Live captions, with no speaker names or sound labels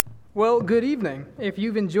Well, good evening. If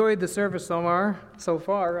you've enjoyed the service so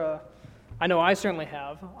far, I know I certainly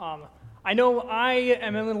have. I know I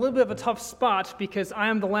am in a little bit of a tough spot because I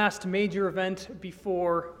am the last major event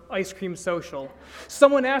before Ice Cream Social.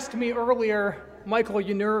 Someone asked me earlier, Michael, are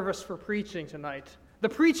you nervous for preaching tonight? The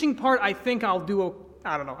preaching part, I think I'll do,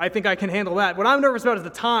 I don't know, I think I can handle that. What I'm nervous about is the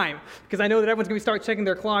time, because I know that everyone's going to start checking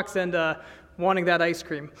their clocks and wanting that ice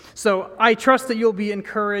cream. So I trust that you'll be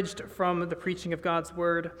encouraged from the preaching of God's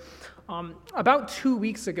Word. About 2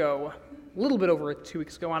 weeks ago, a little bit over 2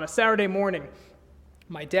 weeks ago, on a Saturday morning,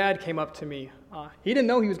 my dad came up to me. He didn't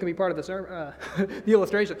know he was going to be part of the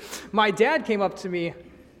illustration. My dad came up to me,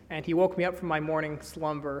 and he woke me up from my morning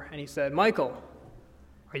slumber, and he said, "Michael,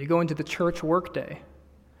 are you going to the church workday?"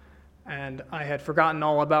 And I had forgotten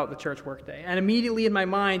all about the church workday. And immediately in my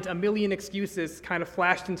mind, a million excuses kind of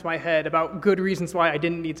flashed into my head about good reasons why I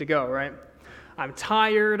didn't need to go, right? I'm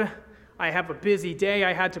tired. I have a busy day.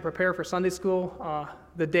 I had to prepare for Sunday school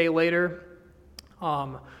the day later.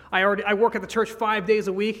 I work at the church 5 days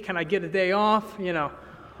a week. Can I get a day off? You know.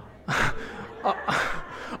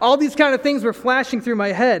 All these kind of things were flashing through my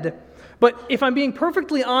head. But if I'm being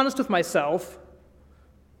perfectly honest with myself,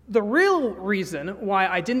 the real reason why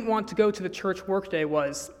I didn't want to go to the church workday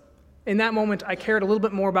was, in that moment, I cared a little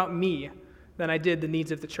bit more about me than I did the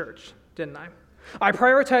needs of the church, didn't I? I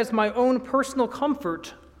prioritized my own personal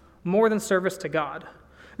comfort more than service to God.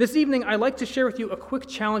 This evening, I'd like to share with you a quick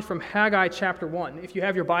challenge from Haggai chapter 1. If you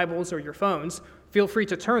have your Bibles or your phones, feel free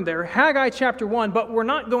to turn there. Haggai chapter 1, but we're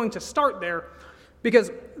not going to start there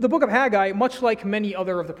because the book of Haggai, much like many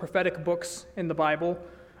other of the prophetic books in the Bible,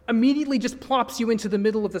 immediately just plops you into the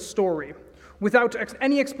middle of the story without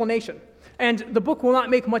any explanation. And the book will not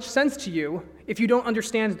make much sense to you if you don't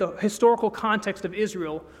understand the historical context of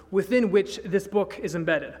Israel within which this book is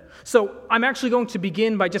embedded. So I'm actually going to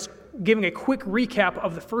begin by just giving a quick recap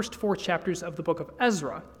of the first 4 chapters of the book of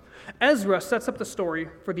Ezra. Ezra sets up the story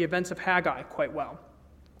for the events of Haggai quite well.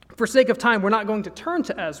 For sake of time, we're not going to turn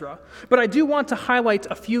to Ezra, but I do want to highlight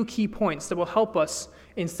a few key points that will help us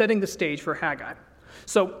in setting the stage for Haggai.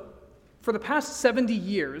 So, for the past 70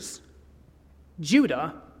 years,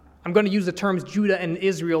 Judah, I'm going to use the terms Judah and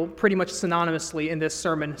Israel pretty much synonymously in this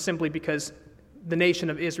sermon simply because the nation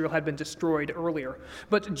of Israel had been destroyed earlier.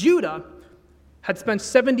 But Judah had spent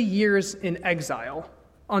 70 years in exile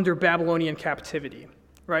under Babylonian captivity,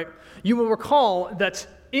 right? You will recall that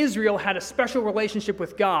Israel had a special relationship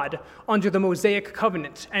with God under the Mosaic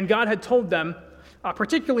covenant, and God had told them,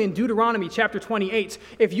 particularly in Deuteronomy chapter 28,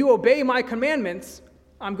 if you obey my commandments,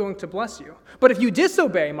 I'm going to bless you. But if you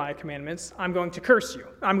disobey my commandments, I'm going to curse you.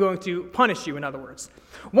 I'm going to punish you, in other words.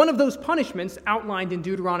 One of those punishments outlined in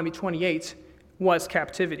Deuteronomy 28 was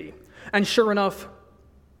captivity. And sure enough,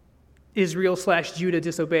 Israel/Judah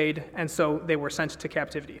disobeyed, and so they were sent to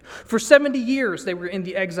captivity. For 70 years, they were in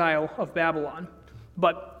the exile of Babylon.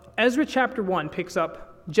 But Ezra chapter 1 picks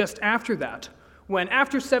up just after that, when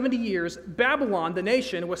after 70 years, Babylon, the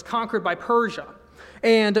nation, was conquered by Persia.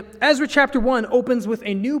 And Ezra chapter 1 opens with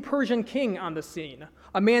a new Persian king on the scene,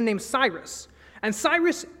 a man named Cyrus. And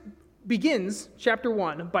Cyrus begins chapter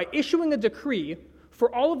 1 by issuing a decree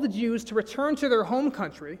for all of the Jews to return to their home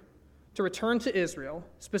country, to return to Israel,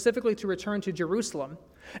 specifically to return to Jerusalem,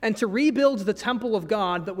 and to rebuild the temple of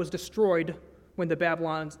God that was destroyed when the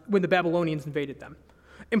Babylonians invaded them.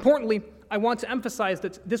 Importantly, I want to emphasize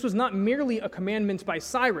that this was not merely a commandment by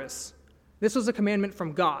Cyrus. This was a commandment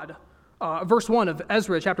from God. Verse 1 of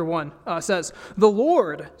Ezra chapter 1 says, "The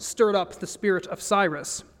Lord stirred up the spirit of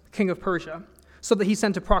Cyrus, king of Persia, so that he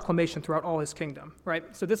sent a proclamation throughout all his kingdom."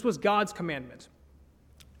 Right? So this was God's commandment.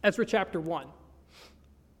 Ezra chapter 1,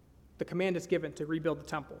 the command is given to rebuild the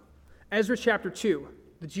temple. Ezra chapter 2,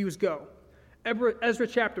 the Jews go. Ezra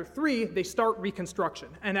chapter 3, they start reconstruction.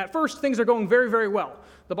 And at first, things are going very, very well.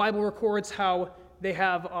 The Bible records how they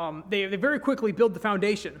very quickly build the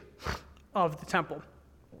foundation of the temple.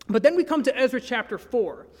 But then we come to Ezra chapter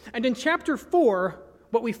 4. And in chapter 4,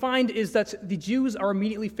 what we find is that the Jews are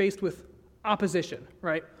immediately faced with opposition,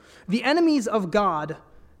 right? The enemies of God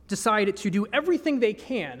decide to do everything they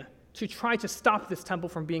can to try to stop this temple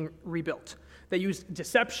from being rebuilt. They use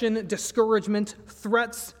deception, discouragement,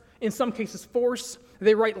 threats, in some cases force.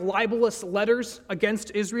 They write libelous letters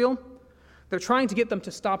against Israel. They're trying to get them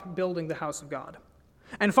to stop building the house of God.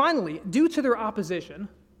 And finally, due to the opposition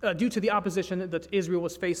that Israel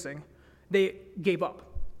was facing, they gave up.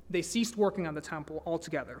 They ceased working on the temple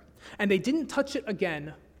altogether. And they didn't touch it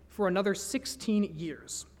again for another 16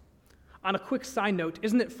 years. On a quick side note,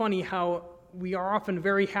 isn't it funny how we are often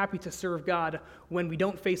very happy to serve God when we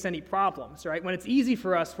don't face any problems, right? When it's easy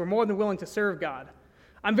for us, we're more than willing to serve God.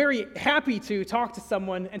 I'm very happy to talk to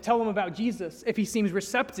someone and tell them about Jesus if he seems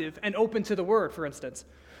receptive and open to the word, for instance.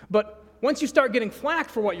 But once you start getting flack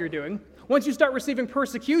for what you're doing, once you start receiving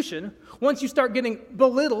persecution, once you start getting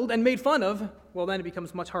belittled and made fun of, well, then it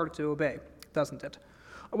becomes much harder to obey, doesn't it?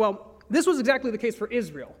 Well, this was exactly the case for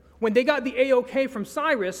Israel. When they got the A-OK from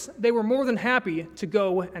Cyrus, they were more than happy to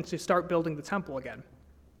go and to start building the temple again.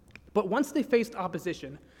 But once they faced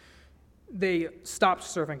opposition, they stopped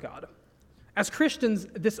serving God. As Christians,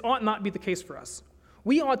 this ought not be the case for us.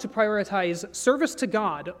 We ought to prioritize service to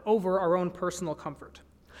God over our own personal comfort.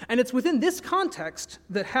 And it's within this context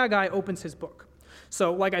that Haggai opens his book.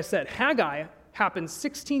 So, like I said, Haggai happens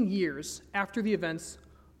 16 years after the events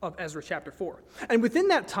of Ezra chapter 4. And within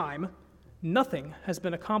that time, nothing has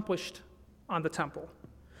been accomplished on the temple.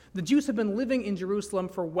 The Jews have been living in Jerusalem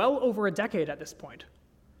for well over a decade at this point.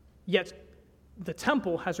 Yet, the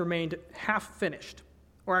temple has remained half finished,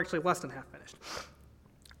 or actually less than half finished.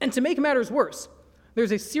 And to make matters worse,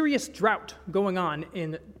 there's a serious drought going on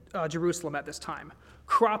in Jerusalem at this time.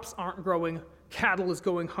 Crops aren't growing, cattle is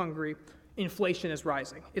going hungry, inflation is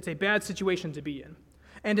rising. It's a bad situation to be in.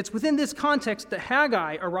 And it's within this context that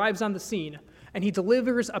Haggai arrives on the scene, and he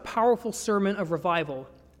delivers a powerful sermon of revival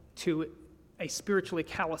to a spiritually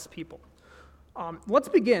callous people. Let's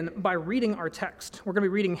begin by reading our text. We're going to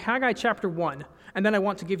be reading Haggai chapter 1, and then I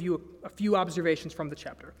want to give you a few observations from the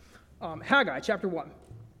chapter. Haggai chapter 1.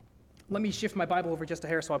 Let me shift my Bible over just a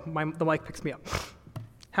hair so the mic picks me up.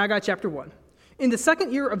 Haggai chapter 1. In the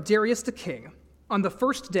 2nd year of Darius the king, on the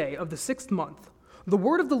 1st day of the 6th month, the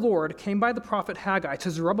word of the Lord came by the prophet Haggai to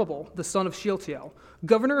Zerubbabel the son of Shealtiel,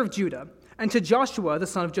 governor of Judah, and to Joshua the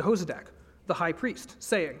son of Jehozadak, the high priest,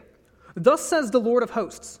 saying, Thus says the Lord of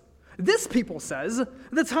hosts, This people says,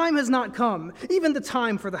 The time has not come, even the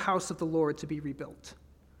time for the house of the Lord to be rebuilt.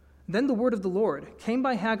 Then the word of the Lord came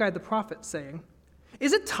by Haggai the prophet, saying,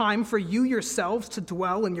 Is it time for you yourselves to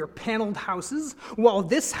dwell in your paneled houses, while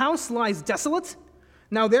this house lies desolate?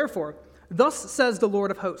 Now therefore, thus says the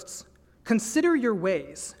Lord of hosts, Consider your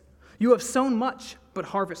ways. You have sown much, but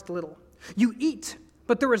harvest little. You eat,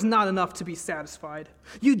 but there is not enough to be satisfied.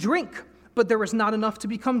 You drink, but there is not enough to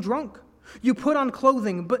become drunk. You put on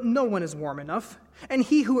clothing, but no one is warm enough. And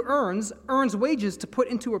he who earns wages to put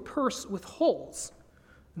into a purse with holes.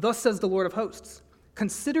 Thus says the Lord of hosts,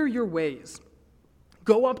 Consider your ways.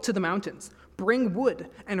 Go up to the mountains, bring wood,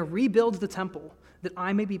 and rebuild the temple, that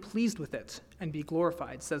I may be pleased with it and be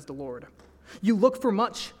glorified, says the Lord. You look for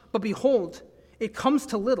much, but behold, it comes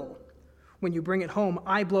to little. When you bring it home,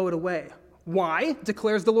 I blow it away. Why,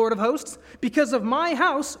 declares the Lord of hosts? Because of my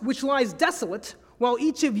house, which lies desolate, while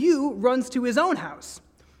each of you runs to his own house.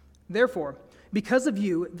 Therefore, because of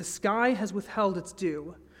you, the sky has withheld its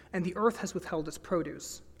dew, and the earth has withheld its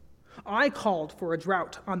produce. I called for a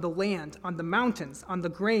drought on the land, on the mountains, on the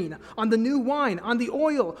grain, on the new wine, on the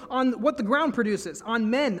oil, on what the ground produces, on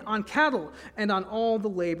men, on cattle, and on all the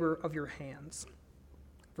labor of your hands.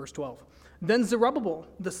 Verse 12. Then Zerubbabel,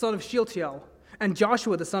 the son of Shealtiel, and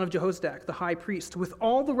Joshua, the son of Jehozadak, the high priest, with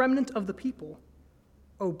all the remnant of the people,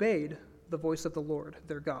 obeyed the voice of the Lord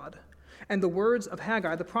their God, and the words of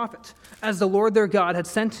Haggai the prophet, as the Lord their God had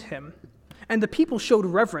sent him. And the people showed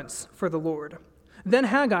reverence for the Lord. Then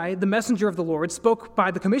Haggai, the messenger of the Lord, spoke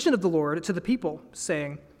by the commission of the Lord to the people,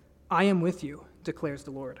 saying, I am with you, declares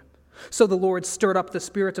the Lord. So the Lord stirred up the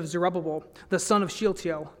spirit of Zerubbabel, the son of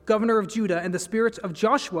Shealtiel, governor of Judah, and the spirit of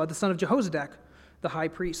Joshua, the son of Jehozadak, the high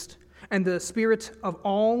priest, and the spirit of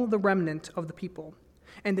all the remnant of the people.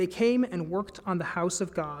 And they came and worked on the house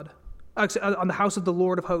of God, on the house of the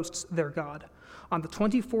Lord of hosts, their God, on the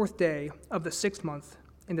 24th day of the 6th month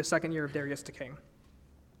in the 2nd year of Darius the king.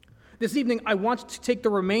 This evening, I want to take the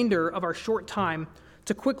remainder of our short time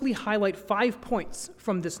to quickly highlight 5 points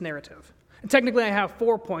from this narrative. And technically, I have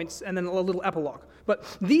 4 points and then a little epilogue.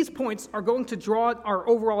 But these points are going to draw our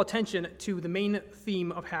overall attention to the main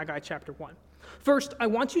theme of Haggai chapter 1. First, I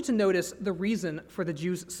want you to notice the reason for the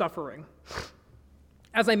Jews' suffering.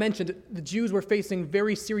 As I mentioned, the Jews were facing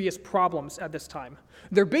very serious problems at this time.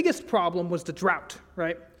 Their biggest problem was the drought,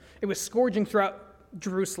 right? It was scourging throughout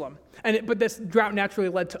Jerusalem. But this drought naturally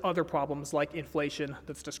led to other problems like inflation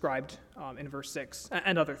that's described in verse 6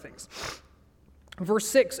 and other things. Verse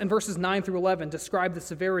 6 and verses 9 through 11 describe the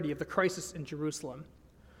severity of the crisis in Jerusalem.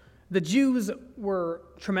 The Jews were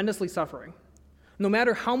tremendously suffering. No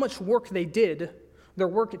matter how much work they did, their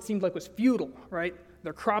work, it seemed like, was futile, right?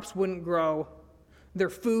 Their crops wouldn't grow. Their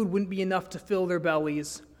food wouldn't be enough to fill their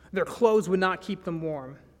bellies. Their clothes would not keep them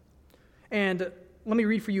warm. And let me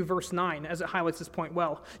read for you verse 9 as it highlights this point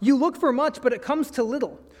well. You look for much, but it comes to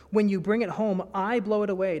little. When you bring it home, I blow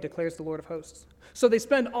it away, declares the Lord of hosts. So they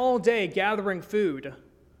spend all day gathering food,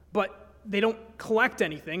 but they don't collect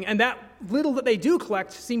anything, and that little that they do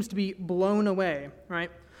collect seems to be blown away,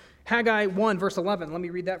 right? Haggai 1, verse 11, let me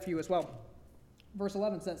read that for you as well. Verse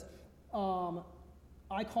 11 says,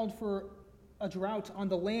 I called for a drought on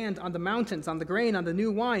the land, on the mountains, on the grain, on the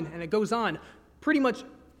new wine, and it goes on. Pretty much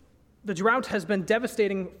the drought has been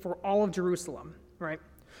devastating for all of Jerusalem, right?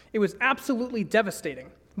 It was absolutely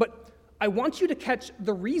devastating. But I want you to catch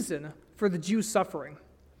the reason for the Jews' suffering.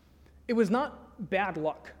 It was not bad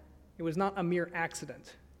luck. It was not a mere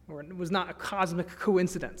accident, or it was not a cosmic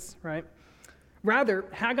coincidence, right? Rather,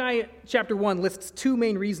 Haggai chapter 1 lists two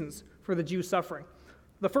main reasons for the Jews' suffering.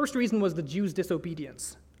 The first reason was the Jews'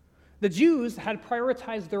 disobedience. The Jews had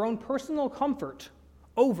prioritized their own personal comfort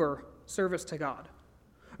over service to God.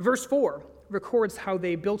 Verse 4 records how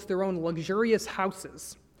they built their own luxurious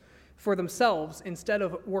houses for themselves instead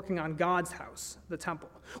of working on God's house, the temple,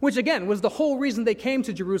 which again was the whole reason they came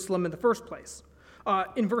to Jerusalem in the first place.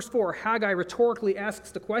 In verse 4, Haggai rhetorically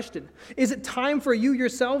asks the question, is it time for you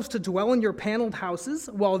yourselves to dwell in your paneled houses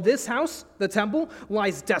while this house, the temple,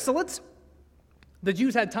 lies desolate? The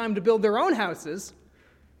Jews had time to build their own houses,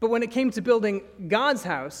 but when it came to building God's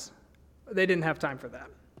house, they didn't have time for that.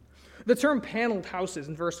 The term paneled houses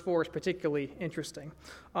in verse 4 is particularly interesting.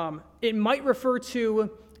 It might refer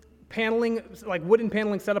to paneling, like wooden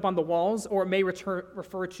paneling set up on the walls, or it may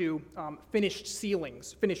refer to finished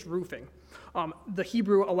ceilings, finished roofing. The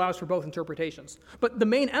Hebrew allows for both interpretations. But the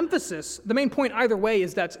main point either way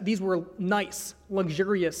is that these were nice,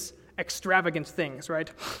 luxurious, extravagant things, right?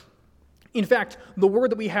 In fact, the word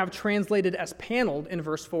that we have translated as paneled in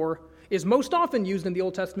verse 4 is most often used in the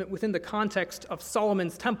Old Testament within the context of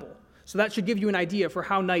Solomon's temple. So that should give you an idea for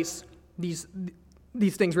how nice these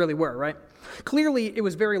things really were, right? Clearly, it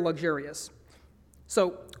was very luxurious.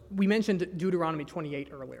 So we mentioned Deuteronomy 28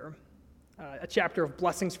 earlier, a chapter of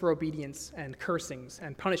blessings for obedience and cursings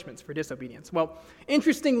and punishments for disobedience. Well,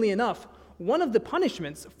 interestingly enough, one of the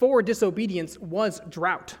punishments for disobedience was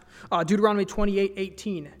drought. Deuteronomy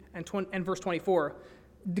 28:18 and verse 24,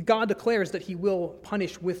 God declares that he will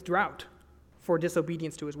punish with drought for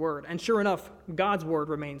disobedience to his word. And sure enough, God's word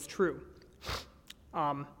remains true.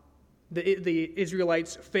 The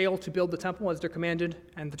Israelites fail to build the temple as they're commanded,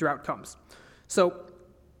 and the drought comes. So,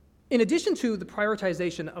 in addition to the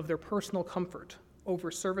prioritization of their personal comfort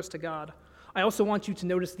over service to God, I also want you to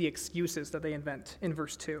notice the excuses that they invent in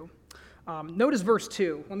verse 2. Notice verse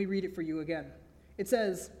 2. Let me read it for you again. It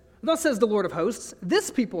says, "Thus says the Lord of hosts,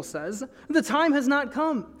 this people says, the time has not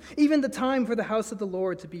come, even the time for the house of the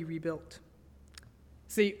Lord to be rebuilt."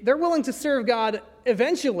 See, they're willing to serve God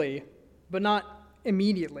eventually, but not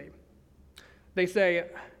immediately. They say,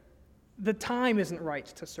 the time isn't right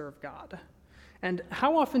to serve God. And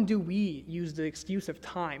how often do we use the excuse of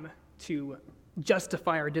time to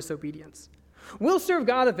justify our disobedience? We'll serve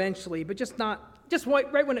God eventually, but just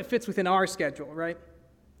right when it fits within our schedule, right?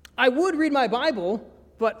 I would read my Bible,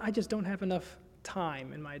 but I just don't have enough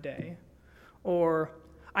time in my day. Or,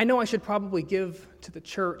 I know I should probably give to the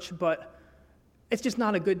church, but it's just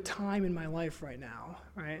not a good time in my life right now,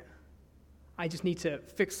 right? I just need to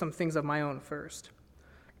fix some things of my own first.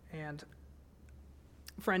 And,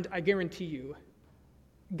 friend, I guarantee you,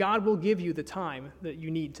 God will give you the time that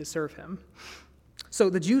you need to serve him. So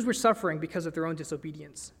the Jews were suffering because of their own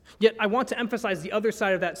disobedience. Yet I want to emphasize the other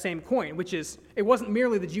side of that same coin, which is it wasn't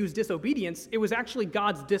merely the Jews' disobedience, it was actually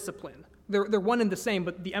God's discipline. They're one and the same,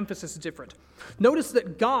 but the emphasis is different. Notice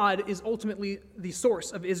that God is ultimately the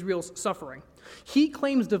source of Israel's suffering. He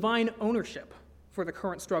claims divine ownership for the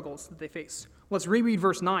current struggles that they face. Let's reread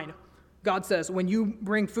verse 9. God says, "When you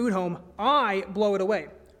bring food home, I blow it away."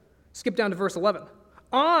 Skip down to verse 11.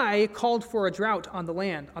 "I called for a drought on the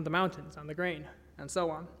land, on the mountains, on the grain," and so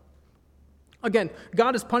on. Again,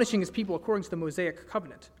 God is punishing his people according to the Mosaic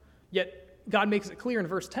covenant. Yet God makes it clear in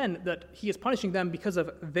verse 10 that he is punishing them because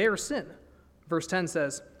of their sin. Verse 10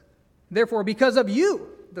 says, "Therefore, because of you,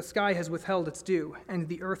 the sky has withheld its dew, and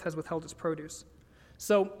the earth has withheld its produce."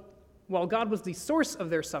 So, while God was the source of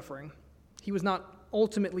their suffering, he was not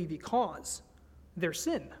ultimately the cause. Their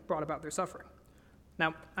sin brought about their suffering.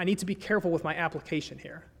 Now, I need to be careful with my application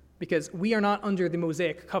here, because we are not under the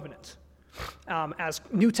Mosaic covenant. As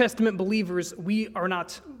New Testament believers, we are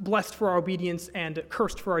not blessed for our obedience and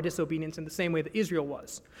cursed for our disobedience in the same way that Israel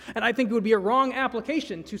was. And I think it would be a wrong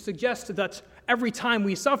application to suggest that every time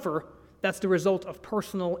we suffer, that's the result of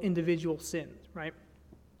personal, individual sin, right?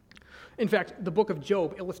 In fact, the book of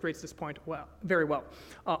Job illustrates this point very well.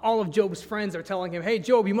 All of Job's friends are telling him, "Hey,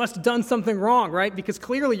 Job, you must have done something wrong, right? Because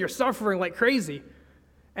clearly you're suffering like crazy."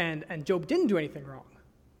 And Job didn't do anything wrong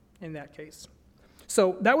in that case.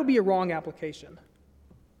 So that would be a wrong application.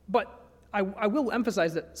 But I will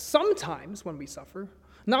emphasize that sometimes when we suffer,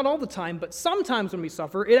 not all the time, but sometimes when we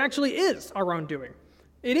suffer, it actually is our own doing.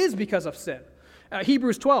 It is because of sin.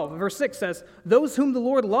 Hebrews 12, verse 6 says, "Those whom the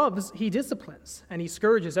Lord loves, he disciplines, and he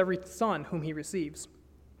scourges every son whom he receives."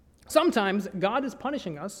 Sometimes God is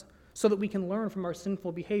punishing us so that we can learn from our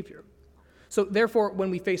sinful behavior. So therefore, when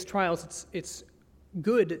we face trials, it's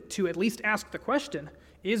good to at least ask the question,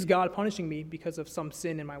 is God punishing me because of some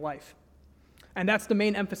sin in my life? And that's the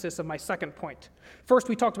main emphasis of my second point. First,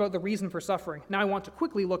 we talked about the reason for suffering. Now I want to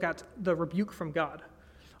quickly look at the rebuke from God.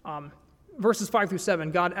 Verses 5 through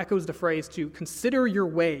 7, God echoes the phrase to consider your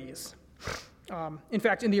ways. In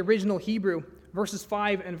fact, in the original Hebrew, verses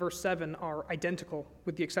 5 and verse 7 are identical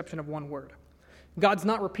with the exception of one word. God's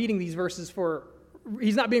not repeating these verses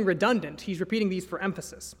he's not being redundant. He's repeating these for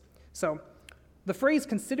emphasis. So the phrase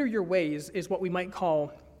consider your ways is what we might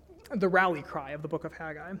call the rally cry of the book of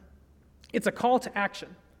Haggai. It's a call to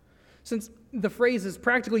action. Since the phrase is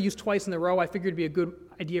practically used twice in a row, I figured it'd be a good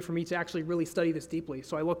idea for me to actually really study this deeply.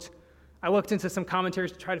 So I looked into some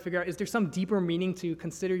commentaries to try to figure out, is there some deeper meaning to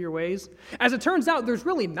consider your ways? As it turns out, there's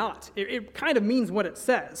really not. It kind of means what it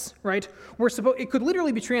says, right? It could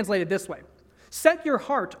literally be translated this way: set your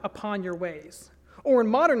heart upon your ways. Or in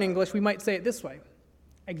modern English, we might say it this way: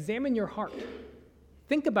 examine your heart.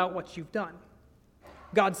 Think about what you've done.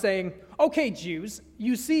 God's saying, okay, Jews,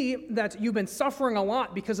 you see that you've been suffering a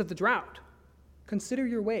lot because of the drought. Consider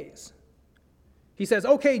your ways. He says,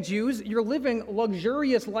 okay, Jews, you're living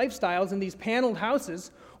luxurious lifestyles in these paneled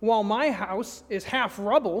houses while my house is half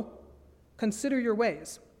rubble. Consider your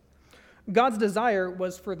ways. God's desire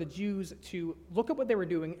was for the Jews to look at what they were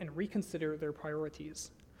doing and reconsider their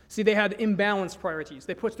priorities. See, they had imbalanced priorities.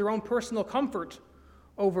 They put their own personal comfort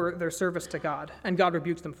over their service to God, and God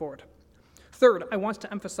rebuked them for it. Third, I want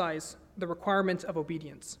to emphasize the requirement of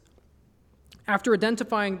obedience. After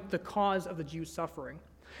identifying the cause of the Jews' suffering,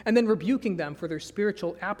 and then rebuking them for their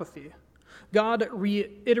spiritual apathy, God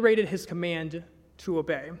reiterated his command to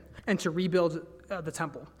obey and to rebuild the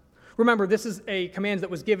temple. Remember, this is a command that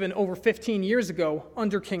was given over 15 years ago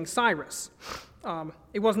under King Cyrus.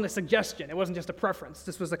 It wasn't a suggestion. It wasn't just a preference.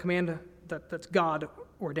 This was a command that God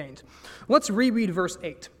ordained. Let's reread verse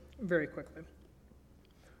 8 very quickly.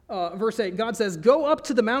 Verse 8, God says, "Go up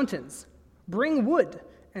to the mountains, bring wood,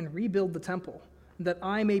 and rebuild the temple, that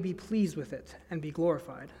I may be pleased with it and be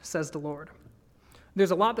glorified, says the Lord."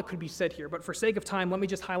 There's a lot that could be said here, but for sake of time, let me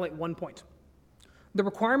just highlight one point. The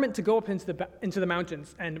requirement to go up into the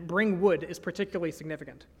mountains and bring wood is particularly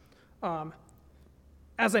significant.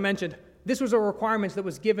 As I mentioned, this was a requirement that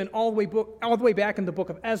was given all the way back in the book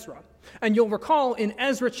of Ezra. And you'll recall in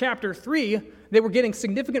Ezra chapter 3, they were getting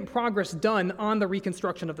significant progress done on the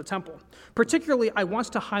reconstruction of the temple. Particularly, I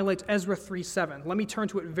want to highlight Ezra 3:7. Let me turn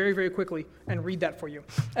to it very, very quickly and read that for you.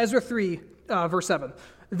 Ezra 3, verse 7.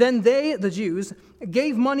 "Then they, the Jews,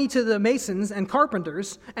 gave money to the masons and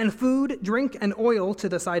carpenters, and food, drink, and oil to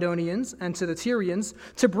the Sidonians and to the Tyrians,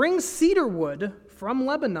 to bring cedar wood from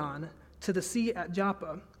Lebanon to the sea at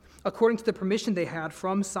Joppa, according to the permission they had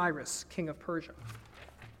from Cyrus, king of Persia."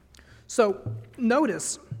 So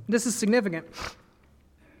notice, this is significant.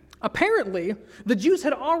 Apparently, the Jews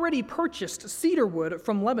had already purchased cedar wood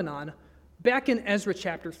from Lebanon back in Ezra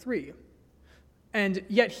chapter 3. And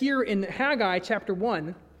yet here in Haggai chapter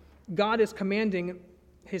 1, God is commanding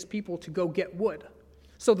his people to go get wood.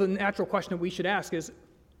 So the natural question that we should ask is,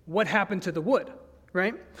 what happened to the wood,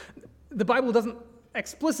 right? The Bible doesn't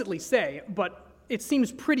explicitly say, but it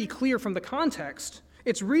seems pretty clear from the context.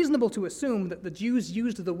 It's reasonable to assume that the Jews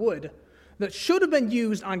used the wood that should have been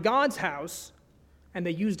used on God's house, and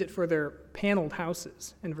they used it for their paneled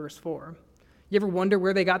houses in verse 4. You ever wonder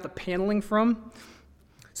where they got the paneling from?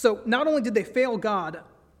 So not only did they fail God,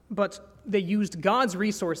 but they used God's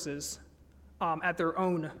resources at their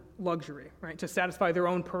own luxury, right, to satisfy their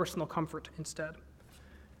own personal comfort instead.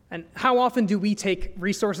 And how often do we take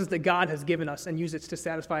resources that God has given us and use it to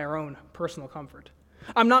satisfy our own personal comfort?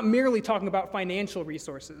 I'm not merely talking about financial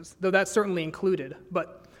resources, though that's certainly included,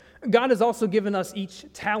 but God has also given us each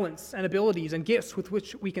talents and abilities and gifts with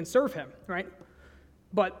which we can serve him, right?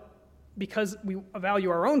 But because we value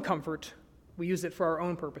our own comfort, we use it for our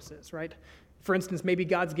own purposes, right? For instance, maybe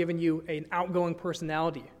God's given you an outgoing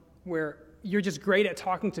personality where you're just great at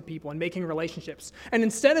talking to people and making relationships. And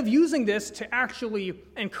instead of using this to actually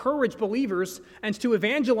encourage believers and to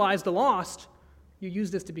evangelize the lost, you use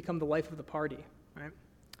this to become the life of the party, right?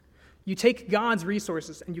 You take God's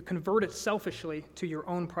resources and you convert it selfishly to your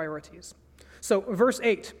own priorities. So verse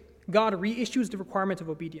 8, God reissues the requirement of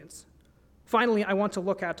obedience. Finally, I want to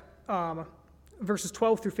look at verses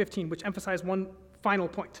 12 through 15, which emphasize one final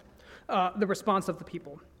point, the response of the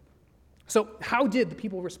people. So how did the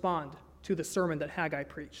people respond to the sermon that Haggai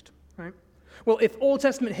preached? Right? Well, if Old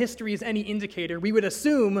Testament history is any indicator, we would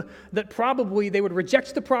assume that probably they would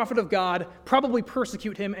reject the prophet of God, probably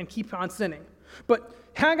persecute him, and keep on sinning. But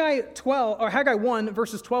Haggai 1,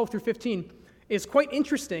 verses 12 through 15, is quite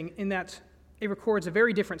interesting in that it records a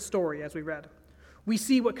very different story, as we read. We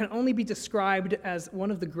see what can only be described as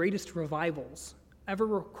one of the greatest revivals ever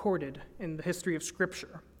recorded in the history of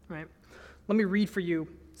Scripture. Right? Let me read for you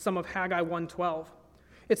some of Haggai 1:12.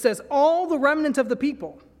 It says, "All the remnant of the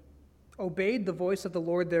people obeyed the voice of the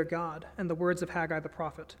Lord their God and the words of Haggai the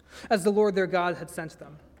prophet, as the Lord their God had sent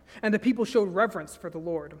them. And the people showed reverence for the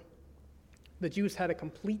Lord." The Jews had a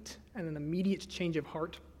complete and an immediate change of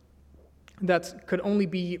heart that could only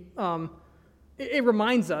be, it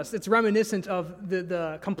reminds us, it's reminiscent of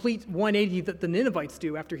the complete 180 that the Ninevites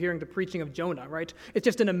do after hearing the preaching of Jonah, right? It's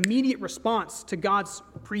just an immediate response to God's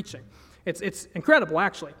preaching. It's incredible,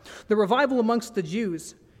 actually. The revival amongst the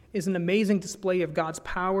Jews is an amazing display of God's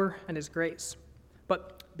power and his grace.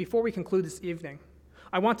 But before we conclude this evening,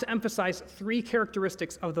 I want to emphasize 3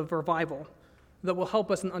 characteristics of the revival that will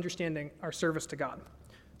help us in understanding our service to God.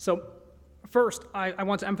 So first, I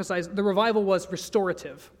want to emphasize the revival was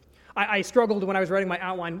restorative. I struggled when I was writing my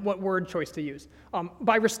outline what word choice to use.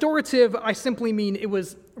 By restorative, I simply mean it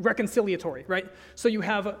was reconciliatory, right? So you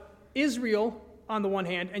have Israel on the one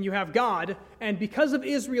hand, and you have God, and because of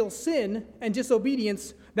Israel's sin and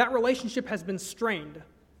disobedience, that relationship has been strained,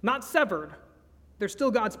 not severed. They're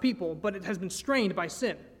still God's people, but it has been strained by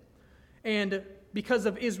sin. And because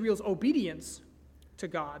of Israel's obedience to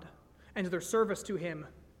God and their service to him,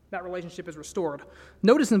 that relationship is restored.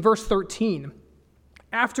 Notice in verse 13,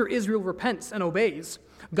 after Israel repents and obeys,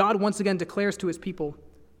 God once again declares to his people,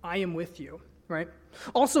 "I am with you," right?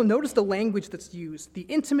 Also, notice the language that's used, the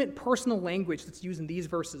intimate, personal language that's used in these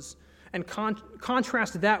verses, and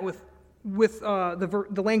contrast that with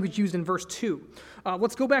the language used in verse 2.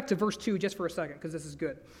 Let's go back to verse 2 just for a second, because this is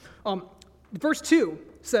good. Verse 2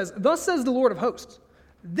 says, "Thus says the Lord of hosts,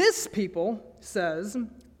 this people says,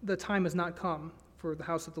 the time has not come for the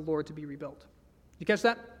house of the Lord to be rebuilt." You catch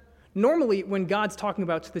that? Normally, when God's talking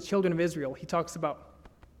about the children of Israel, he talks about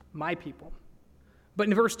my people. But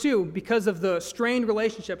in verse 2, because of the strained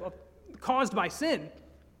relationship caused by sin,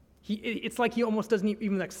 it's like he almost doesn't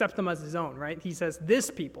even accept them as his own, right? He says, this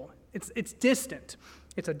people. It's distant.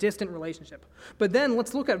 It's a distant relationship. But then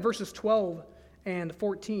let's look at verses 12 and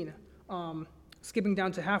 14. Skipping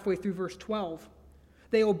down to halfway through verse 12.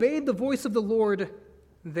 "They obeyed the voice of the Lord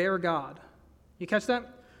their God." You catch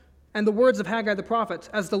that? "And the words of Haggai the prophet,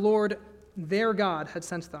 as the Lord their God had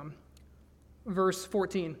sent them." Verse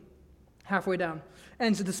 14. Halfway down.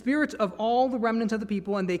 "And to the spirit of all the remnant of the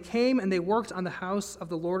people, and they came and they worked on the house of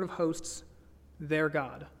the Lord of hosts, their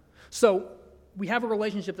God." So we have a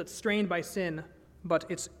relationship that's strained by sin, but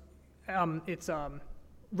it's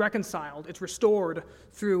reconciled, it's restored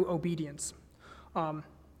through obedience.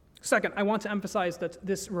 Second, I want to emphasize that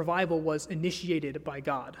this revival was initiated by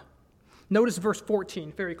God. Notice verse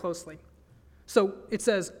 14 very closely. So it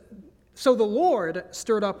says, "So the Lord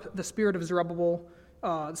stirred up the spirit of Zerubbabel,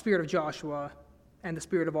 the spirit of Joshua, and the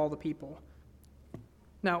spirit of all the people."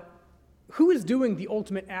 Now, who is doing the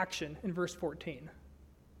ultimate action in verse 14?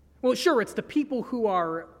 Well, sure, it's the people who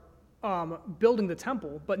are building the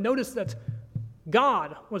temple, but notice that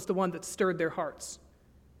God was the one that stirred their hearts,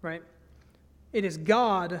 right? It is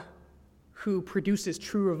God who produces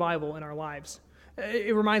true revival in our lives.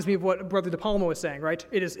 It reminds me of what Brother De Palma was saying, right?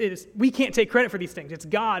 It is. We can't take credit for these things. It's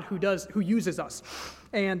God who uses us.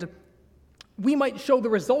 And we might show the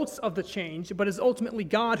results of the change, but it's ultimately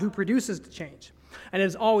God who produces the change. And it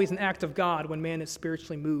is always an act of God when man is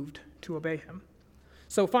spiritually moved to obey him.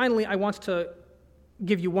 So finally, I want to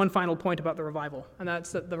give you one final point about the revival, and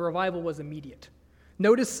that's that the revival was immediate.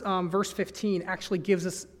 Notice verse 15 actually gives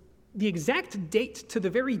us the exact date to the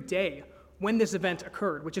very day when this event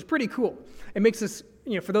occurred, which is pretty cool. It makes us,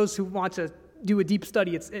 for those who want to do a deep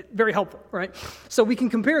study, it's very helpful, right? So we can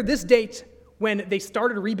compare this date when they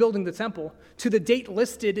started rebuilding the temple to the date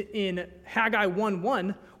listed in Haggai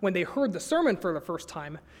 1:1 when they heard the sermon for the first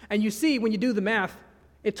time. And you see, when you do the math,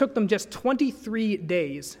 it took them just 23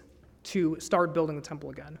 days to start building the temple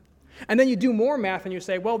again. And then you do more math and you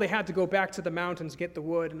say, well, they had to go back to the mountains, get the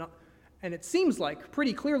wood. And it seems like,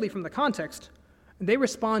 pretty clearly from the context, they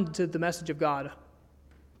responded to the message of God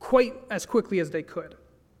quite as quickly as they could.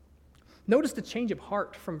 Notice the change of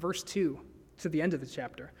heart from verse 2 to the end of the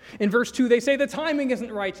chapter. In verse 2, they say the timing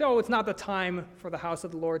isn't right. Oh, it's not the time for the house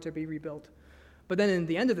of the Lord to be rebuilt. But then in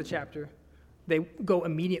the end of the chapter, they go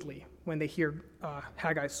immediately when they hear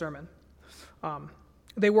Haggai's sermon.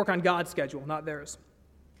 They work on God's schedule, not theirs.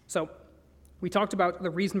 So We talked about the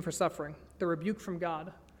reason for suffering, the rebuke from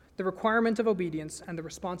God, the requirement of obedience, and the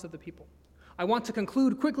response of the people. I want to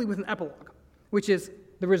conclude quickly with an epilogue, which is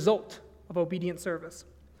the result of obedient service.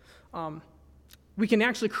 We can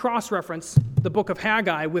actually cross-reference the book of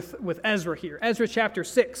Haggai with Ezra here, Ezra chapter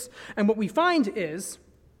 6. And what we find is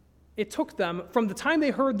it took them, from the time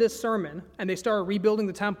they heard this sermon and they started rebuilding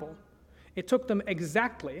the temple, it took them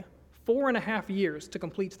exactly 4.5 years to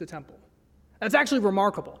complete the temple. That's actually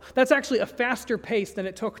remarkable. That's actually a faster pace than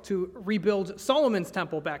it took to rebuild Solomon's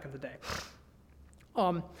temple back in the day.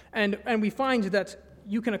 And we find that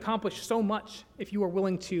you can accomplish so much if you are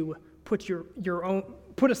willing to put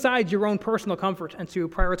aside your own personal comfort and to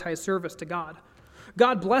prioritize service to God.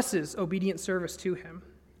 God blesses obedient service to him.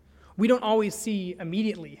 We don't always see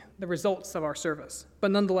immediately the results of our service,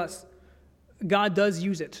 but nonetheless, God does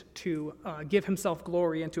use it to give himself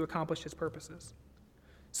glory and to accomplish his purposes.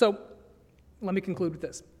 So let me conclude with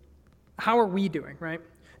this. How are we doing, right?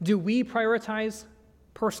 Do we prioritize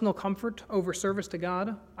personal comfort over service to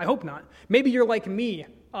God? I hope not. Maybe you're like me,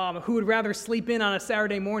 who would rather sleep in on a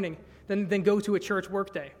Saturday morning than go to a church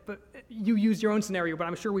workday. But you use your own scenario, but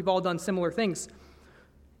I'm sure we've all done similar things.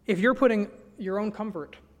 If you're putting your own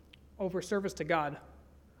comfort over service to God,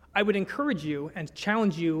 I would encourage you and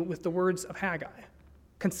challenge you with the words of Haggai.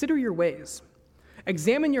 Consider your ways.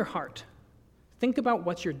 Examine your heart. Think about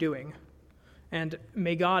what you're doing. And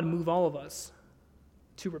may God move all of us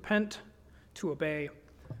to repent, to obey,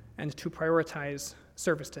 and to prioritize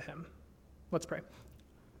service to him. Let's pray.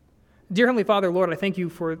 Dear Heavenly Father, Lord, I thank you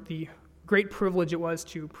for the great privilege it was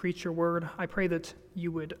to preach your word. I pray that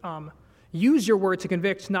you would use your word to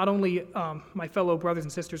convict not only my fellow brothers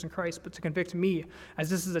and sisters in Christ, but to convict me, as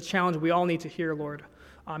this is a challenge we all need to hear, Lord.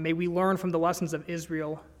 May we learn from the lessons of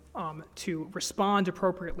Israel to respond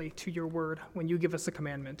appropriately to your word when you give us a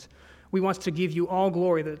commandment. We want to give you all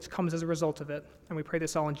glory that comes as a result of it, and we pray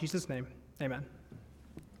this all in Jesus' name. Amen.